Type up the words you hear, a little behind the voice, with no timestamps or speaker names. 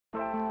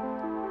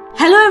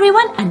Hello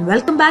everyone and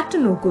welcome back to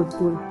No Code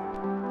School.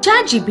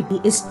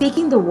 ChatGPT is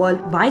taking the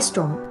world by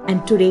storm,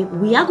 and today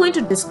we are going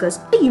to discuss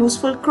a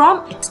useful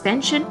Chrome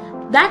extension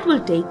that will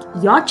take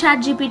your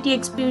ChatGPT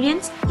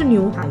experience to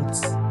new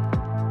heights.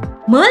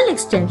 Merlin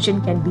Extension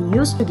can be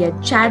used to get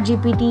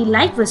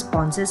ChatGPT-like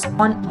responses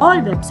on all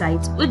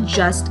websites with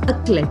just a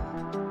click.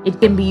 It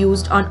can be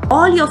used on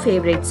all your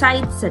favorite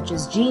sites such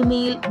as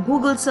Gmail,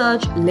 Google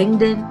Search,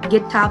 LinkedIn,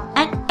 GitHub,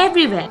 and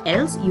everywhere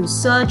else you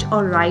search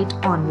or write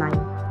online.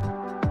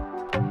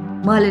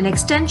 Merlin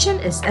Extension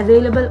is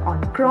available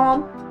on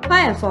Chrome,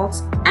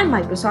 Firefox, and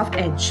Microsoft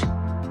Edge.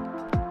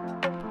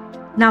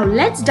 Now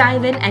let's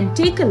dive in and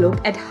take a look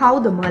at how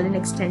the Merlin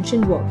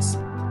Extension works.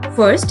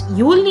 First,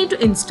 you will need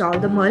to install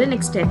the Merlin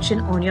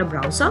Extension on your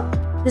browser.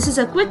 This is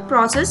a quick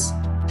process.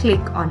 Click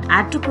on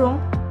Add to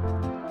Chrome,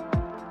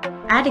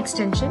 Add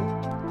Extension.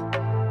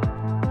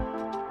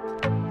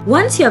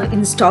 Once you have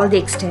installed the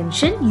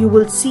extension, you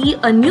will see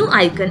a new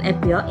icon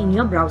appear in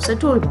your browser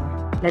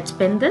toolbar. Let's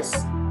pin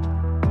this.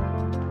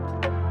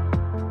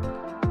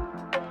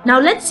 Now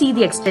let's see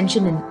the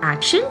extension in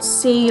action.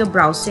 Say you're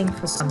browsing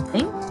for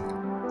something.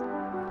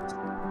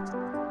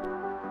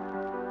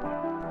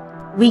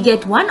 We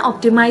get one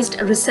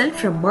optimized result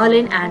from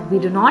Merlin, and we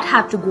do not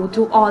have to go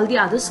through all the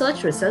other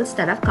search results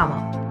that have come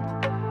up.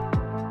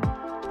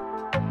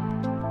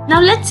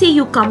 Now let's say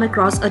you come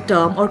across a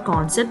term or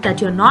concept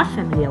that you're not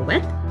familiar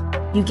with.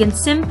 You can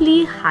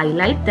simply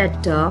highlight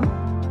that term,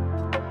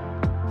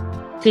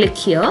 click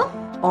here,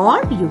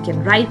 or you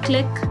can right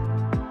click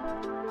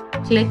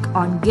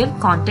on Give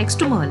Context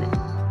to Merlin.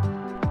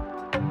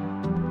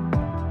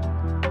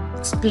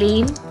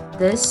 Explain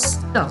this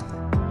term.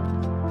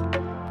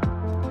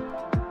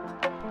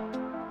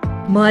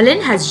 Merlin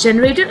has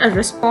generated a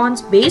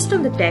response based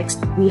on the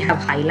text we have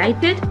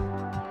highlighted.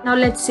 Now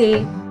let's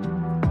say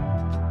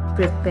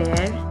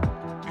prepare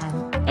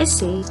an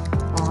essay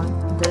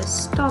on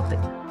this topic.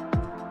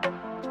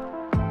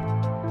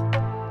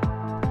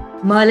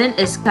 Merlin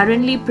is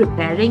currently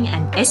preparing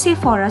an essay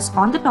for us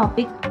on the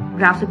topic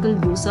graphical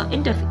user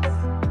interface.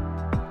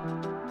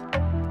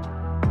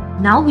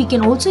 Now we can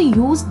also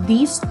use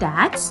these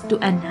tags to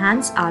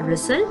enhance our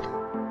result.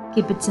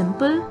 Keep it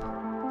simple.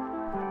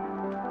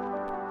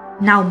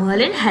 Now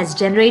Merlin has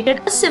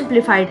generated a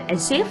simplified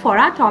essay for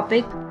our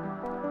topic.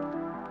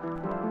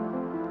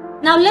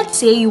 Now let's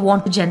say you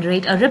want to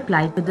generate a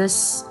reply to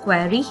this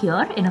query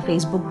here in a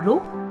Facebook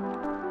group.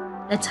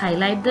 Let's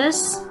highlight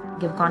this,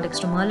 give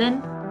context to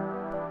Merlin,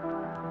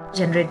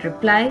 generate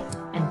reply,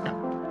 enter.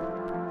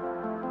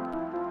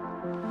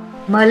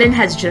 Merlin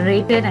has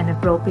generated an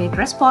appropriate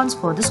response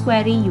for this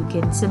query. You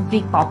can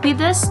simply copy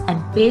this and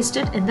paste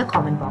it in the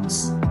comment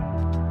box.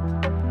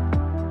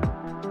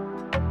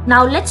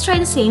 Now let's try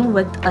the same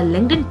with a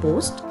LinkedIn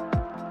post.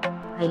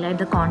 Highlight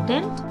the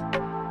content,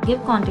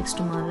 give context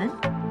to Merlin,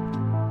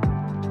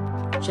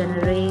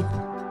 generate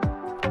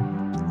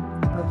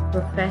a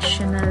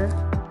professional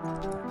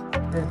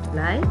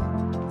reply,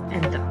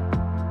 enter.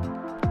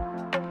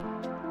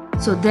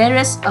 So there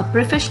is a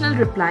professional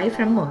reply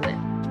from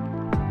Merlin.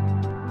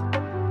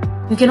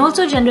 You can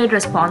also generate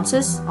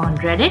responses on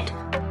Reddit.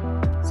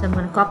 So I'm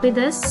going to copy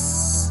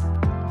this.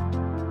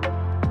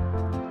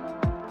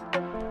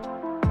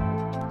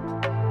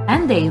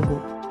 And there you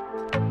go.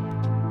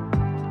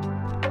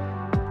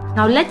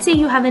 Now let's say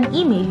you have an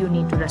email you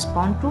need to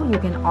respond to. You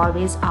can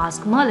always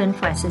ask Merlin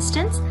for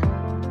assistance.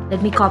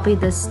 Let me copy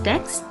this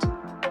text.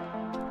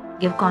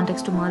 Give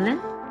context to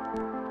Merlin.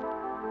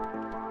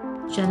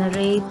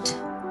 Generate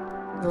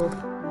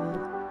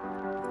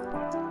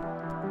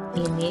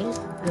email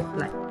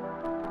reply.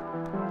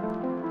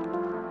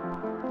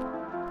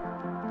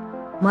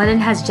 Merlin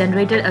has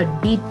generated a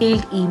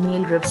detailed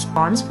email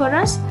response for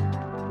us.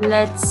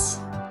 Let's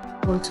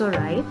also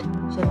write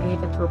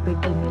generate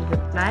appropriate email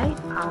reply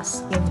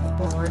asking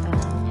for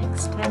an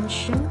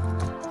extension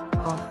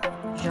of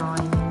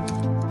joining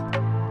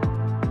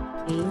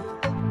a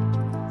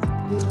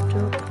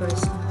YouTube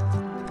person.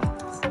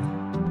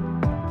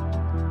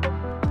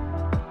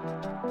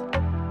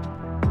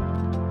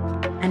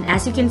 And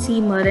as you can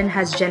see, Merlin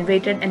has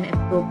generated an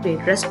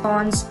appropriate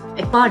response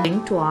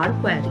according to our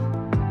query.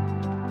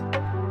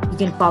 You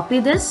can copy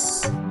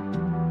this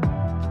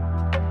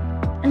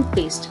and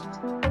paste it.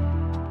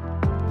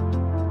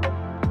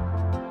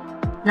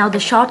 Now the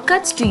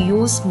shortcuts to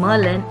use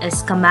Merlin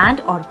is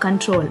Command or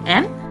Control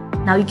M.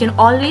 Now you can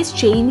always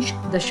change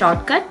the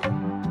shortcut.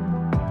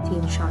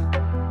 Change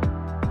shortcut.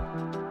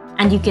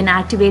 And you can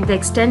activate the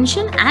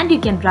extension, and you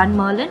can run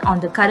Merlin on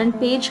the current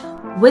page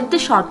with the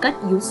shortcut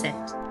you set.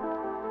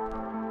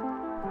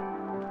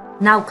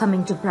 Now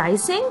coming to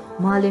pricing,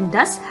 Merlin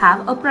does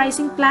have a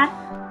pricing plan.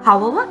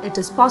 However, it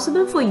is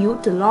possible for you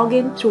to log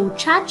in through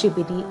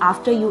ChatGPT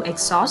after you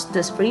exhaust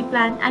this free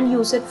plan and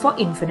use it for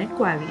infinite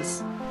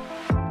queries.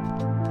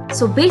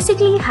 So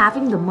basically,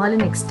 having the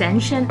Merlin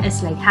extension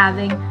is like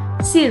having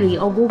Siri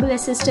or Google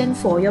Assistant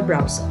for your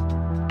browser.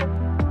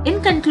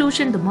 In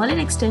conclusion, the Merlin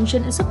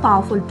extension is a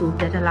powerful tool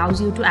that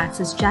allows you to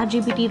access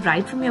ChatGPT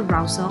right from your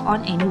browser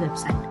on any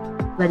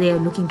website. Whether you're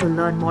looking to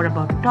learn more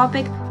about a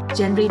topic,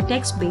 generate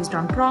text based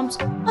on prompts,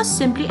 or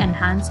simply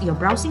enhance your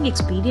browsing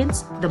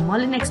experience, the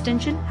Merlin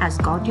extension has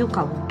got you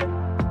covered.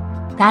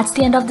 That's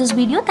the end of this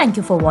video. Thank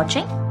you for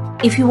watching.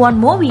 If you want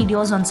more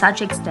videos on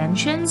such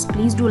extensions,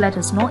 please do let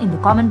us know in the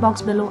comment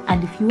box below,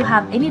 and if you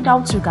have any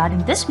doubts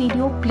regarding this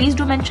video, please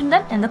do mention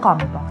them in the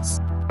comment box.